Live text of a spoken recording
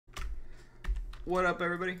What up,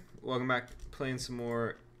 everybody? Welcome back. Playing some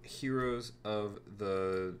more Heroes of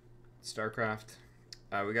the StarCraft.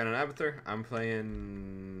 We got an Abathur. I'm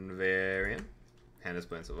playing Varian. Hannah's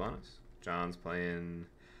playing Sylvanas. John's playing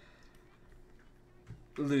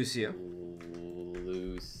Lucio.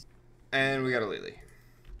 And we got a Lily.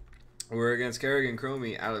 We're against Kerrigan,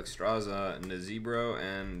 Chromie, Alex Straza, Nazibro,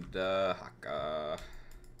 and Haka.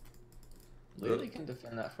 Lily can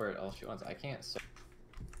defend that for it all she wants. I can't. So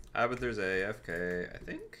Abathur's AFK, I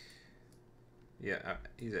think. Yeah,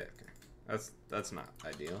 he's AFK. That's not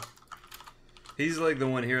ideal. He's like the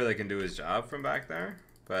one here that can do his job from back there,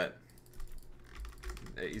 but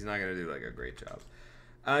he's not gonna do like a great job.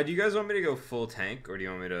 Do you guys want me to go full tank, or do you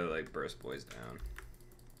want me to like burst boys down?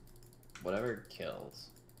 whatever kills.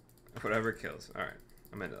 Whatever kills. All right,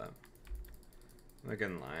 I'm into that. I'm like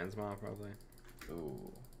in Lion's Maw probably.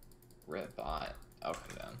 Ooh, rip bot. I'll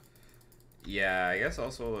come down. Yeah, I guess I'll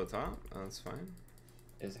solo top. That's fine.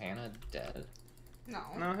 Is Hannah dead? No.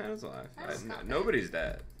 No, Hannah's alive. Not Nobody's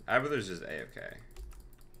dead. Abathur's just AFK.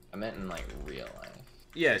 I meant in like real life.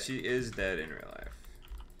 Yeah, she is dead in real life.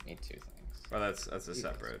 Need two things. Well, that's a Jesus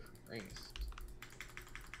separate. Christ.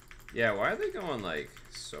 Yeah, why are they going like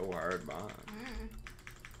so hard bot? Mm.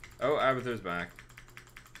 Oh, Abathur's back.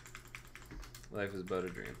 Life is but a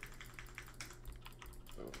dream.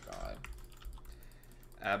 Oh god.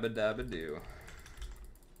 Abadabadoo.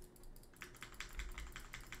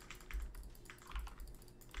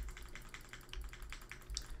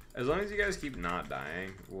 As long as you guys keep not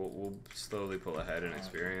dying, we'll slowly pull ahead in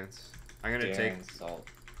experience. I'm gonna Salt.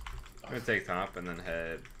 take top and then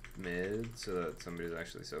head mid so that somebody's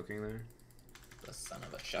actually soaking there. The son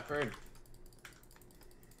of a shepherd.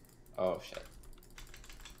 Oh shit.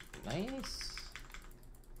 Nice.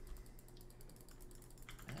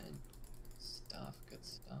 Good stuff. Good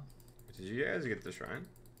stuff. Did you guys get the shrine?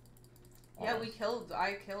 Yeah,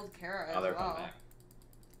 I killed Kara as Oh, they're well. coming back.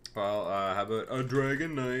 Well, how about a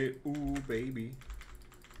Dragon Knight? Ooh, baby.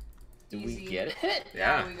 Did we Easy. get it?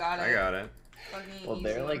 Yeah, we got it. I got it. Fucking Well,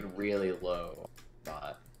 they're easy. like really low.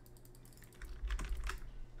 Bot.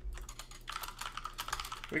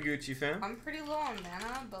 We Gucci fam. I'm pretty low on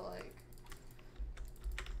mana, but like.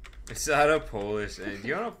 It's not a Polish. Do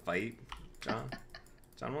you want to fight, John?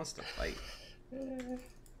 John wants to fight. I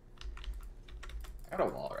got a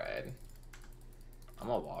wall ride. I'm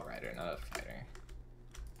a wall rider, not a fighter.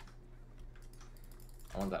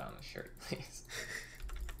 I want that on a shirt, please.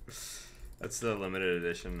 That's the limited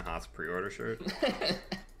edition Hots pre-order shirt.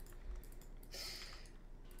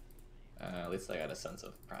 At least I got a sense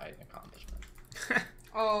of pride and accomplishment.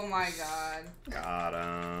 Oh my god. Got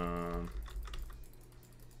him.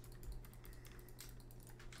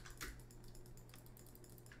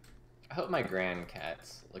 I hope my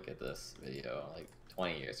grandcats look at this video like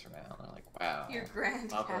 20 years from now and they're like, wow. Your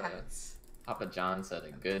grandcats. Papa John said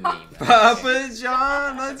a good meme. Papa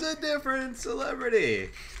John, that's a different celebrity.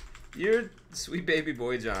 You're sweet baby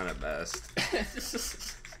boy John at best.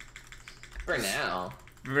 For now.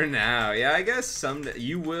 For now, yeah, I guess someday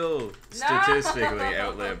you will statistically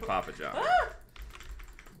outlive Papa John.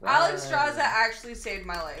 Alex Straza actually saved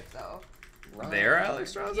my life, though. There,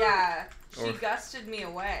 Alex Straza? Yeah, she Or- gusted me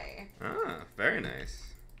away. Ah, very nice.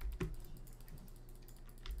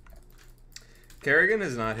 Kerrigan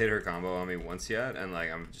has not hit her combo on me once yet, and like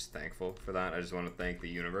I'm just thankful for that. I just want to thank the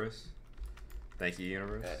universe. Thank you,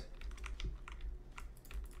 universe. Okay.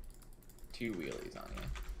 2 wheelies on you.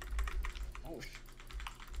 Oh,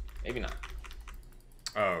 maybe not.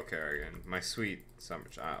 Oh, Kerrigan, my sweet summer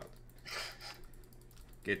child.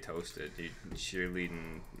 Get toasted, dude.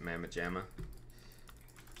 Cheerleading Mama Jamma.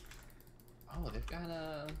 Oh, they've got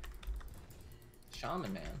a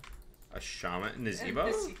shaman man. A shaman? And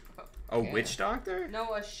Nazebo? Nazebo. A Yeah. witch doctor?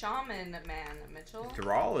 No, a shaman man, Mitchell.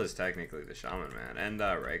 Thrall is technically the shaman man. And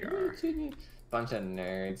Rhaegar. Bunch of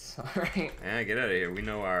nerds. Alright. Yeah, get out of here. We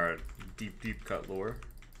know our deep cut lore.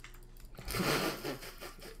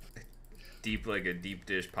 Deep like a deep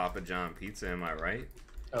dish Papa John pizza, am I right?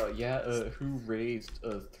 Oh yeah, who raised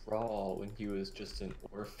a thrall when he was just an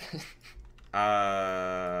orphan?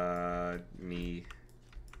 Me.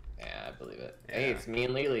 Yeah, I believe it. Yeah. Hey, it's me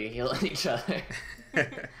and Lily healing each other.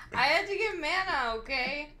 I had to get mana,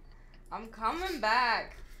 okay? I'm coming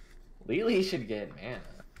back. Lily should get mana.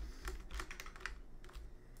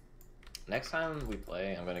 Next time we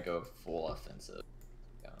play, I'm gonna go full offensive.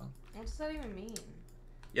 Yeah. What does that even mean?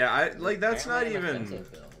 Yeah, I like that's not Apparently an even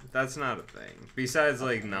offensive build. that's not a thing. Besides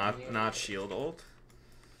like not shield ult.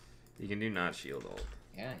 You can do not shield ult.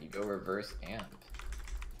 Yeah, you go reverse amp.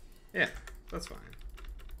 Yeah, that's fine.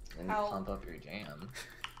 And you How- pump up your jam.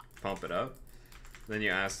 Pump it up. Then you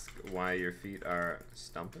ask why your feet are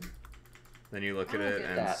stumping. Then you look I at don't it get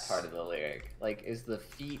and that part of the lyric. Like, is the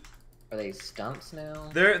feet, are they stumps now?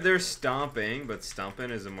 they're stomping, but stumping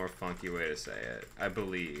is a more funky way to say it. I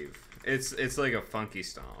believe it's like a funky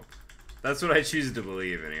stomp. That's what I choose to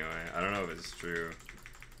believe anyway. I don't know if it's true.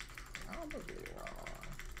 Probably wrong.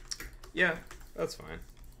 Yeah, that's fine.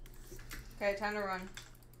 Okay, time to run.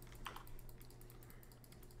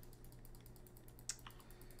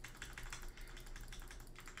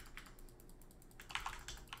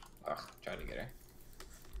 Ugh, try to get her.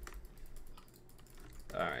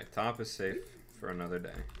 Alright, top is safe for another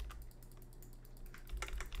day.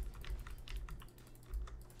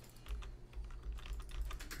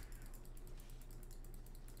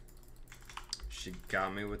 She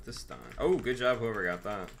got me with the stun. Oh, good job whoever got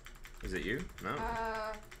that. Was it you? No.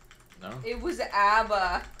 No? It was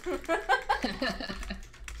ABBA.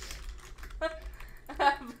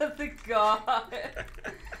 ABBA the god.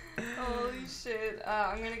 Holy shit.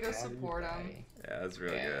 I'm gonna go support him. Yeah, that's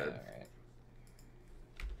really good. Alright.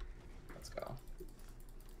 Let's go.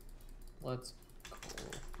 Let's go.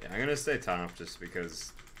 Yeah, I'm gonna stay top just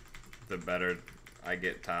because the better I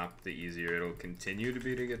get top, the easier it'll continue to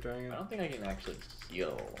be to get dragon. I don't think I can actually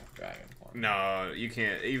heal dragon form. No, you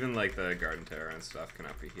can't. Even like the Garden Terror and stuff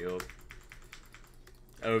cannot be healed.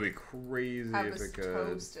 That would be crazy I if was it could.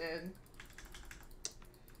 toasted.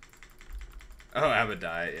 Oh, Abba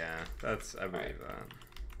died, yeah. That's, I believe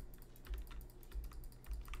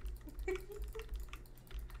that.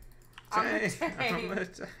 I'm a Tank, tank. I'm a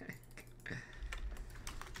tank.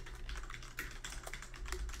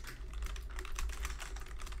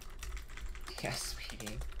 Yes,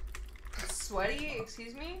 sweetie. Sweaty,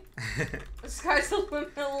 excuse me? This guy's a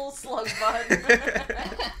little slug bud.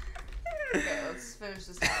 Okay, let's finish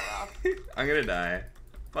this guy off. I'm gonna die.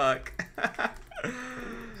 Fuck.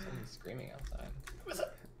 Someone's screaming outside. What's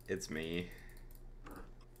up? It's me.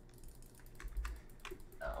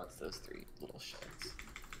 Oh, it's those three little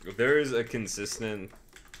shits. There's a consistent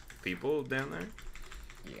people down there?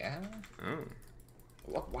 Yeah? Oh.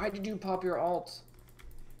 Why did you pop your alt?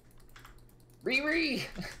 Riri!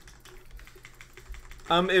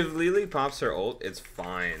 If Lily pops her ult, it's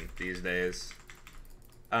fine these days.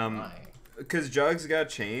 Why? Because Jugs got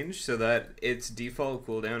changed so that its default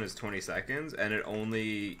cooldown is 20 seconds, and it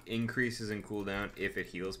only increases in cooldown if it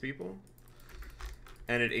heals people.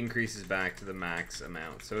 And it increases back to the max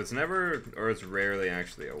amount. So it's never, or it's rarely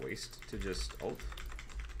actually a waste to just ult.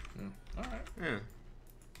 Alright. Yeah.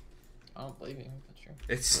 I don't believe you, that's true.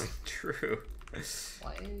 It's true.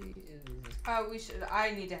 Why is...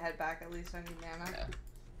 I need to head back, at least I need mana. Yeah.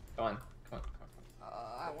 Come on.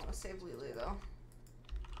 I want to save Lily, though.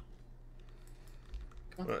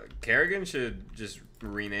 Well, Kerrigan should just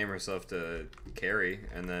rename herself to Carrie,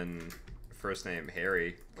 and then first name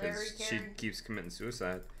Harry, because she Carrie. keeps committing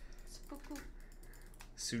suicide. Spooku.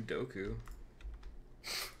 Sudoku.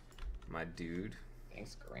 My dude.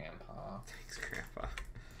 Thanks, Grandpa. Thanks, Grandpa.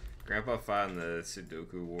 Grandpa fought in the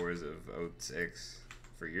Sudoku Wars of '06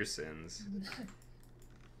 for your sins.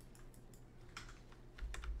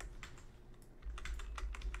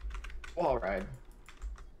 Wall ride.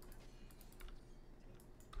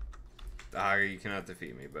 Ah, you cannot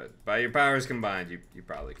defeat me, but by your powers combined, you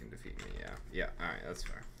probably can defeat me. Yeah, yeah. All right, that's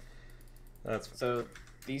fair. That's fair. So,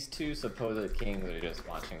 these two supposed kings are just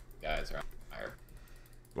watching guys around fire.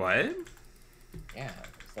 What? Yeah,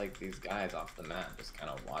 it's like these guys off the map just kind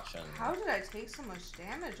of watching. How did I take so much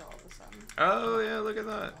damage all of a sudden? Oh yeah, look at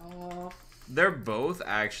that. Oh, They're both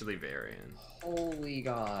actually variant. holy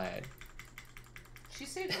god. She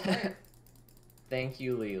saved your life. Thank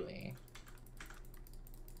you, Lily.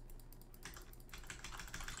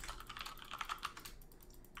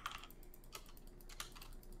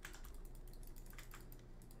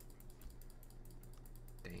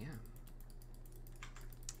 Damn.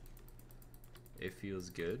 It feels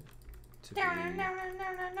good to Down, be. down, down,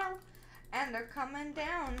 down, down, down. And they're coming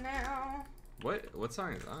down now. What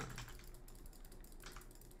song is that?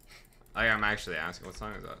 I'm actually asking, what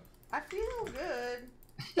song is that? I feel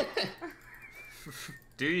good.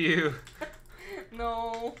 Do you?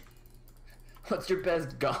 No. What's your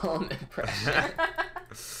best Gollum impression?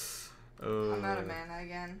 Oh. I'm out of mana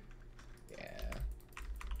again. Yeah.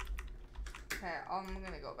 Okay, I'm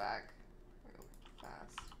gonna go back real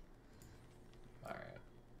fast. Alright.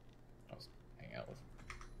 I'll just hang out with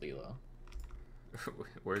Lilo.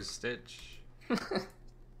 Where's Stitch? Oh,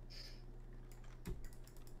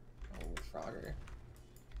 Frogger.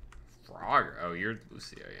 Frogger. Oh, you're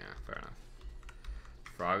Lucio. Yeah, fair enough.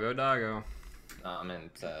 Frogo Doggo. No, I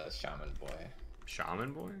meant Shaman Boy.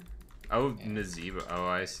 Shaman Boy? Oh, Yeah. Nazeeba. Oh,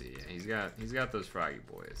 I see. Yeah, he's got those froggy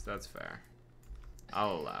boys. That's fair.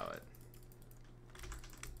 I'll allow it.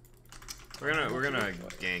 We're gonna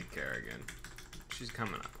gank Kerrigan. She's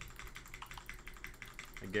coming up.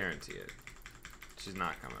 I guarantee it. She's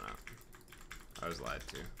not coming up. I was lied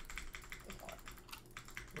to.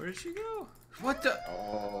 Where did she go? What the?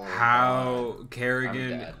 Oh, How God.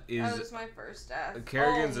 Kerrigan I'm dead. That was is? my first death.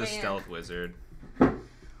 Kerrigan's Oh, a man. stealth wizard.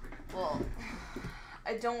 Well,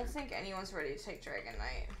 I don't think anyone's ready to take Dragon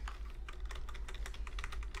Knight.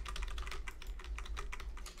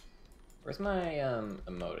 Where's my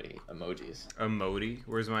emojis? Emoji.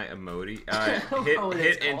 Where's my emoji? Oh, what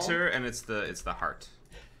Hit it's called? enter and it's the heart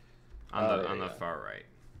on Oh, the there on you the go. far right.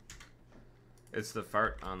 It's the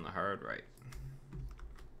fart on the hard right.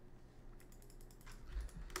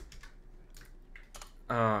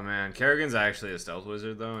 Oh man, Kerrigan's actually a stealth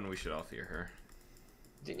wizard though, and we should all fear her.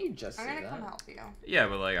 Didn't you just I'm say gonna that? come help you. Yeah,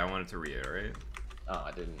 but like I wanted to reiterate. Oh,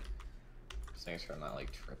 I didn't. Just thanks for not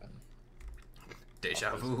like tripping.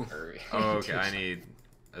 Deja vu. Hurry. Oh, okay, I need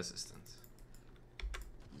assistance.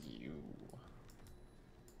 You.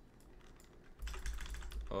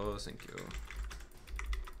 Oh, thank you.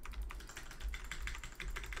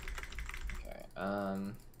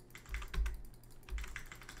 Okay.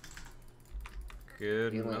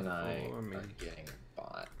 Good Hila and enough I for me. are getting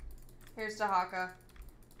bought. Here's Dahaka.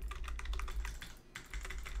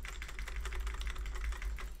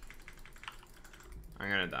 I'm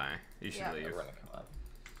gonna die. You should Yeah. leave. We're gonna come up.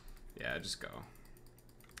 Yeah, just go.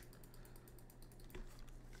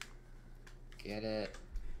 Get it.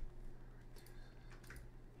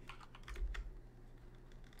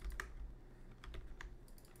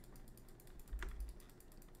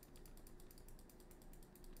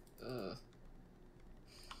 Ugh.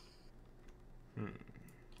 Hmm.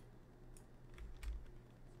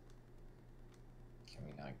 Can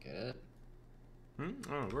we not get it?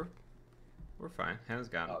 Oh, we're fine. Hannah's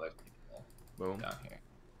got it. Oh, there's people Boom. down here.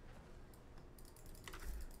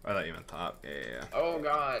 I thought you meant top. Yeah, yeah, yeah. Oh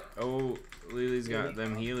god. Oh, Lily's got Really?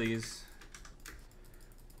 them Heelys.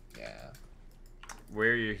 Yeah.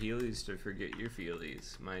 Wear your Heelys to forget your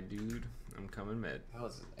feelies, my dude. I'm coming mid. That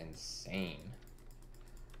was insane.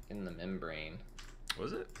 In the membrane.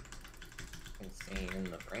 Was it? Insane in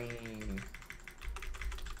the brain.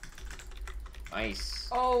 Nice.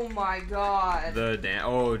 Oh my god.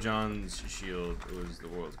 Oh, John's shield was the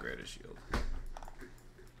world's greatest shield.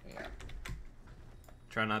 Yeah.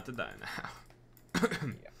 Try not to die now.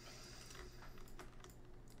 Yeah.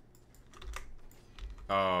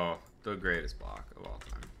 Oh, the greatest block of all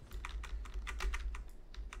time.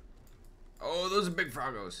 Oh, those are big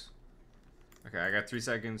froggos. Okay, I got 3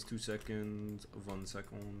 seconds, 2 seconds, 1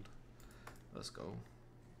 second. Let's go.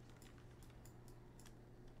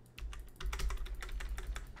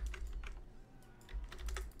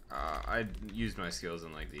 I used my skills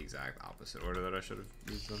in like the exact opposite order that I should have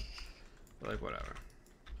used them. But like, whatever.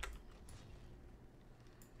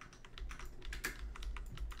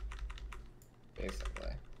 Basically.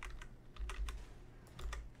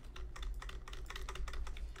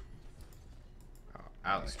 Oh,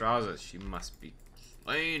 Alex Straza, she must be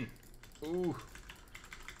slain. Ooh.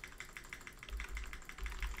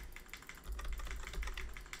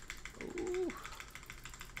 Ooh.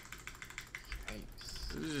 Yikes.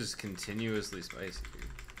 This is just continuously spicy, dude.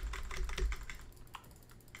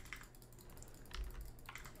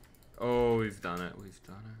 Oh, we've done it. We've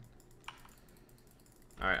done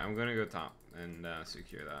it. Alright, I'm gonna go top and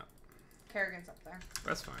secure that. Kerrigan's up there.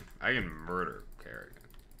 That's fine. I can murder Kerrigan.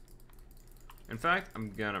 In fact,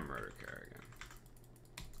 I'm gonna murder Kerrigan.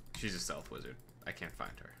 She's a stealth wizard. I can't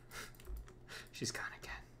find her. She's gone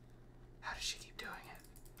again. How does she keep doing it?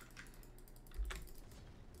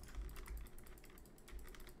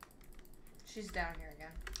 She's down here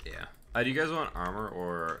again. Yeah. Do you guys want armor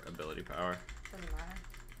or ability power? Doesn't matter.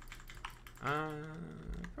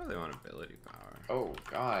 Probably want ability power. Oh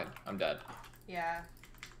god. I'm dead. Yeah.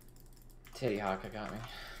 Titty Haka got me.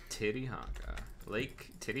 Tittyhaka.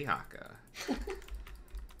 Lake Tittyhaka.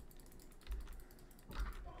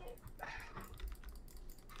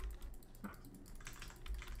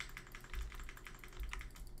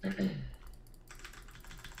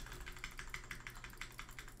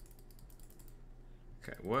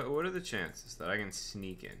 Okay, what are the chances that I can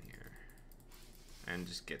sneak in here and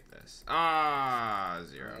just get this? Ah,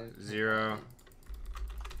 0. 0.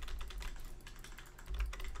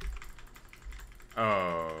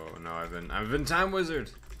 Oh no, I've been time wizard.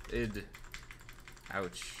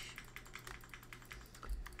 Ouch.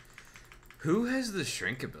 Who has the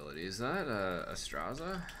shrink ability? Is that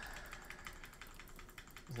Astraza?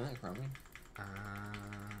 Isn't that Chromie?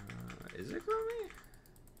 Is it Chromie?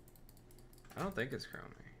 I don't think it's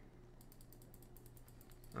Chromie.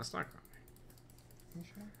 That's not Chromie. You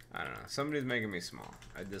sure? I don't know. Somebody's making me small.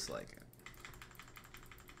 I dislike it.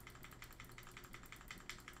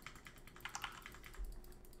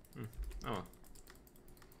 Oh.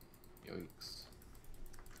 Yikes.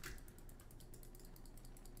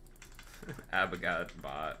 Abigail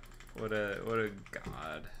bot. What a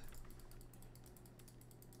god.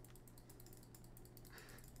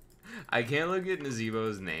 I can't look at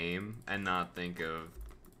Nazebo's name and not think of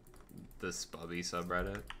the Spubby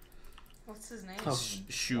subreddit. What's his name? Oh.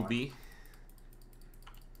 Shuby.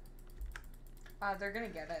 They're gonna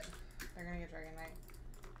get it. They're gonna get Dragon Knight.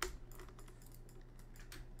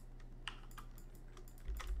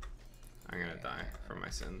 I'm gonna die for my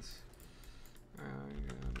sins.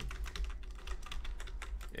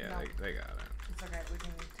 Yeah, No. they got it. It's okay. We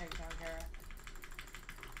can take down Kara.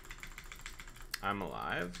 I'm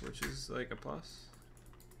alive, which is like a plus.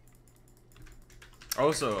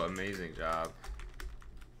 Also, amazing job.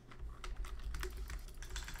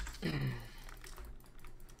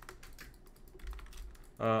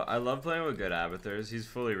 I love playing with good avatars. He's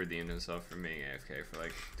fully redeemed himself from being AFK for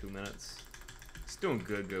like 2 minutes. He's doing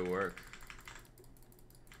good work.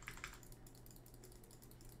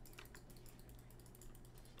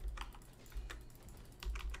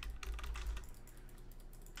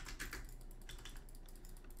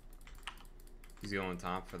 He's going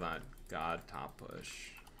top for that god top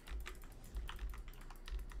push.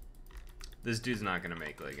 This dude's not gonna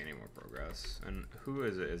make like any more progress. And who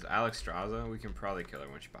is it? Is Alex Straza? We can probably kill her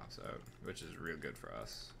when she pops out, which is real good for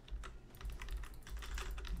us.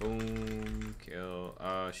 Boom, kill.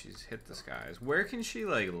 Oh, she's hit the skies. Where can she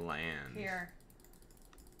like land? Here.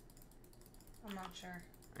 I'm not sure.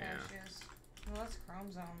 Yeah. There she is. Well, that's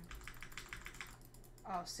Chrome Zone.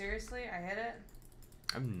 Oh, seriously? I hit it?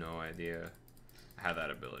 I have no idea how that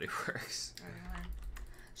ability works. Anyway.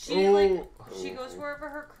 She like she goes wherever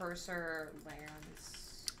her cursor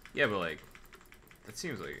lands. Yeah, but like that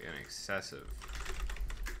seems like an excessive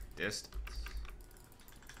distance.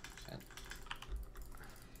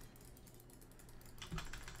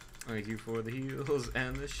 Thank you for the heals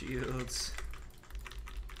and the shields.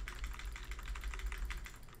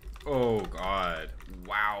 Oh god.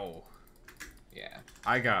 Wow. Yeah.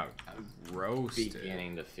 I got I'm roasted.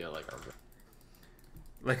 beginning to feel like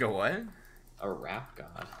Like a what? a rap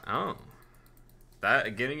god. Oh.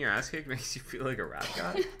 That getting your ass kicked makes you feel like a rap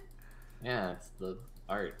god? Yeah, it's the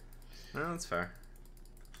art. No, that's fair.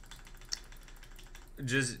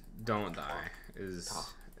 Just don't die is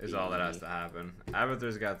all that has to happen.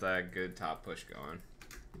 Avatar's got that good top push going.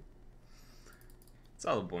 That's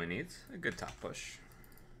all the boy needs. A good top push.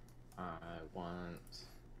 I want...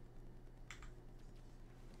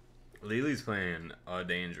 Lily's playing a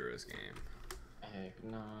dangerous game.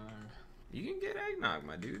 Eggnog. You can get eggnog,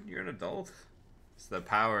 my dude. You're an adult. It's the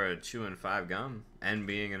power of chewing 5 gum and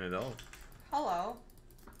being an adult. Hello.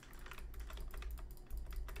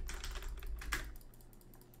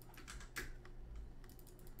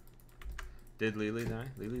 Did Lily die?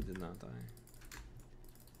 Lily did not die.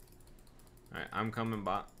 Alright, I'm coming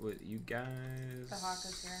bot with you guys. The hawk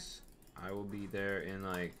is here. I will be there in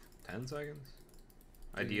like 10 seconds.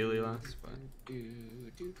 Ideally less, but...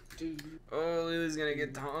 Oh, Lily's gonna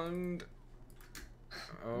get tongued.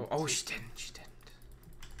 Oh, she didn't. She didn't.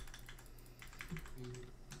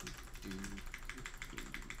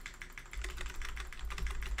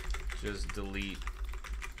 Just delete.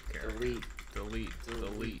 Delete.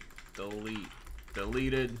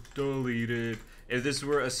 Deleted. If this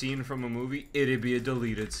were a scene from a movie, it'd be a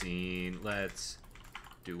deleted scene. Let's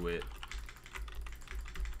do it.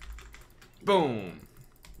 Boom.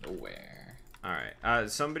 Nowhere. All right.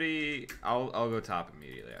 Somebody, I'll go top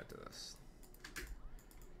immediately after this.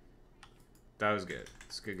 That was good.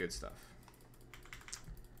 It's good stuff.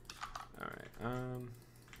 All right.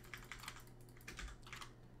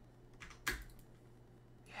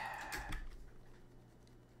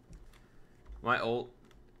 My ult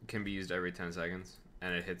can be used every 10 seconds,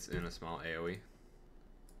 and it hits in a small AoE.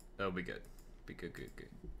 That'll be good. Be good.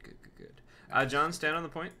 John, stand on the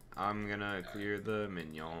point. I'm gonna clear the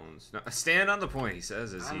minions. No, stand on the point, he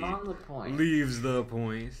says as I'm on the point. leaves the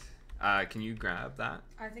point. Can you grab that?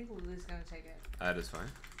 I think Lily's gonna take it. That is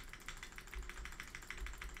fine.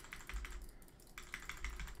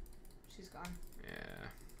 She's gone. Yeah.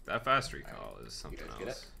 That fast recall is something guys get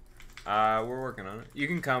else. We're working on it. You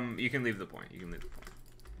can come. You can leave the point. You can leave the point.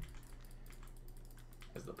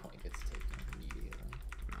 As the point gets taken immediately.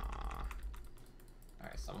 Nah.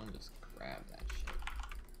 Alright, someone just grab that shit.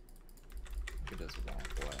 Look at this wall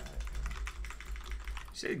boy out of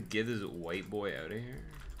Should get this white boy out of here.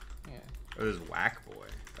 Yeah. Or this whack boy.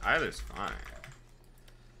 Either's fine.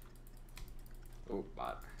 Oh,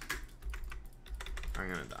 bot. I'm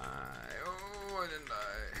gonna die. Oh, I didn't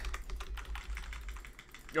die.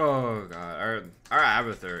 Oh god, our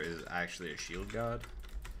Abathur is actually a shield god.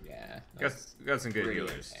 Yeah. Got some good pretty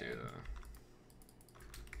healers too, insane. though.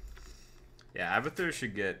 Yeah, Abathur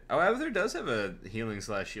should get. Oh, Abathur does have a healing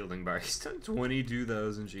 / shielding bar. He's done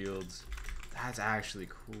 22,000 shields. That's actually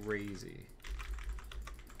crazy.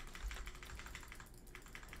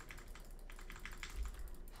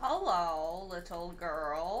 Hello, little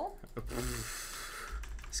girl.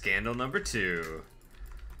 Scandal number 2.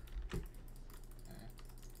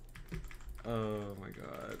 Oh my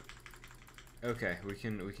god. Okay, we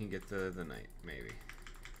can get the knight maybe.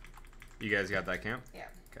 You guys got that camp? Yeah.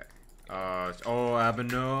 Okay. Oh,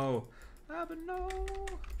 Abano. Abano.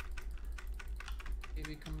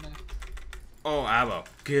 Baby, come back. Oh, Abo,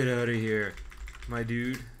 get out of here, my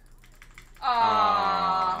dude.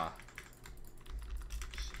 Aww.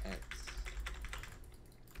 Shit.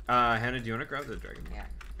 Hannah, do you want to grab the dragon? Yeah.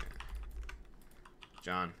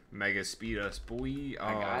 John, mega speed us, boy. Oh,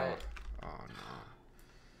 I got it. Oh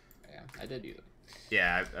no. Yeah, I did use it.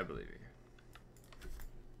 Yeah, I believe you.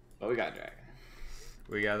 But we got a dragon.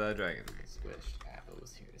 We got that dragon. I just wish Apple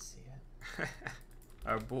was here to see it.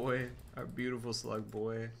 Our boy, our beautiful slug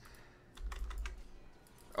boy.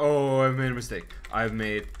 Oh, I've made a mistake. I've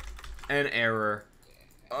made an error.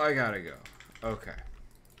 I gotta go. Okay.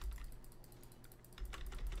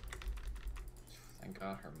 Thank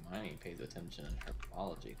God Hermione pays attention in her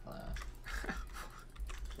biology class.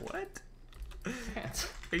 What? Can't.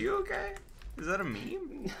 Are you okay? Is that a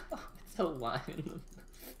meme? No, it's a line in the...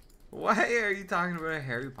 Why are you talking about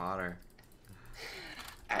Harry Potter?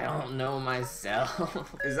 I don't know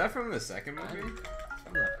myself. Is that from the second movie?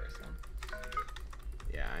 From the first one.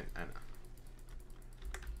 Yeah, I know.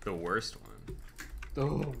 The worst one.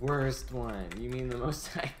 The worst one. You mean the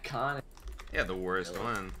most iconic? Yeah, the worst Really?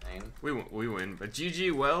 one. Thing? We win, but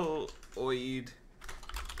GG, well, oid.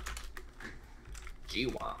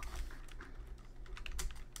 G-Womp.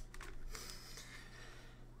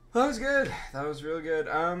 That was good. That was real good.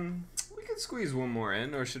 We could squeeze one more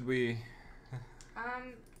in, or should we?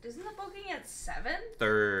 Isn't the booking at 7?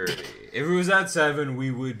 30. If it was at 7, we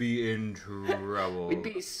would be in trouble. We'd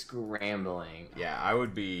be scrambling. Yeah, I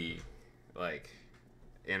would be, like,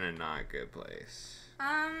 in a not good place.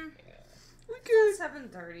 Yeah. We could.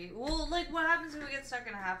 7:30. Well, like, what happens if we get stuck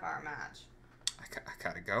in a half-hour match? I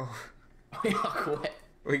gotta go. We walk away.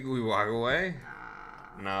 We walk away?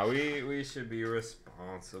 Nah. No, we should be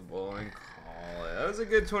responsible and call it. That was a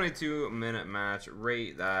good 22-minute match.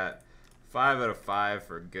 Rate that 5 out of 5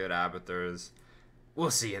 for good Abathurs.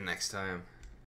 We'll see you next time.